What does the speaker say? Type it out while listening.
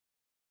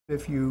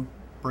If you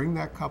bring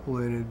that couple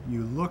in and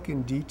you look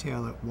in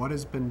detail at what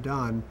has been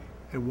done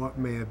and what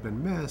may have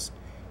been missed,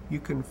 you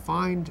can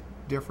find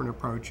different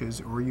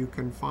approaches, or you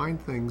can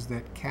find things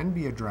that can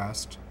be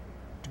addressed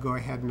to go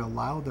ahead and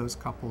allow those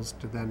couples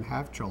to then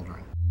have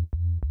children.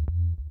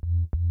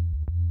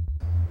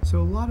 So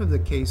a lot of the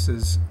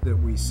cases that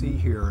we see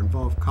here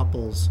involve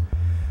couples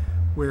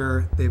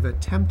where they've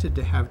attempted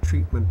to have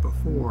treatment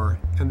before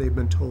and they've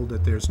been told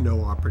that there's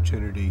no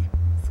opportunity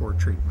for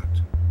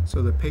treatment.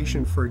 So the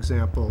patient, for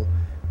example,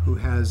 who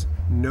has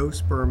no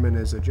sperm in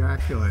his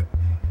ejaculate,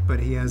 but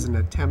he has an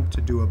attempt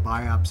to do a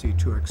biopsy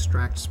to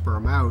extract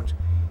sperm out,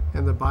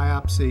 and the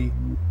biopsy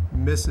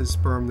misses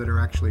sperm that are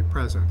actually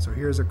present. So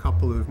here's a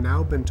couple who've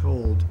now been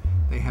told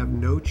they have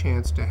no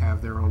chance to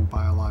have their own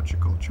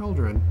biological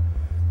children.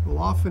 Well,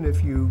 often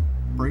if you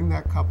bring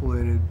that couple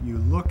in and you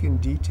look in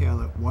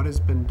detail at what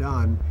has been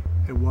done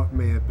and what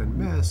may have been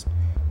missed,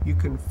 you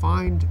can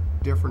find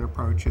different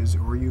approaches,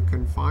 or you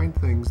can find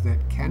things that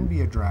can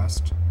be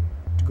addressed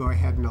to go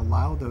ahead and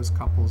allow those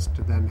couples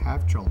to then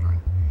have children.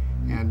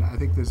 And I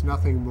think there's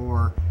nothing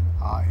more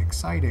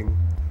exciting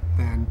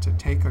than to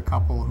take a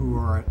couple who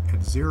are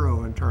at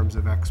zero in terms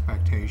of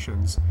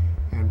expectations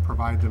and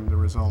provide them the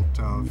result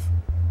of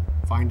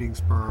finding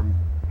sperm,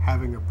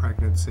 having a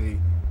pregnancy,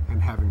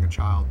 and having a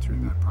child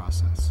through that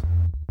process.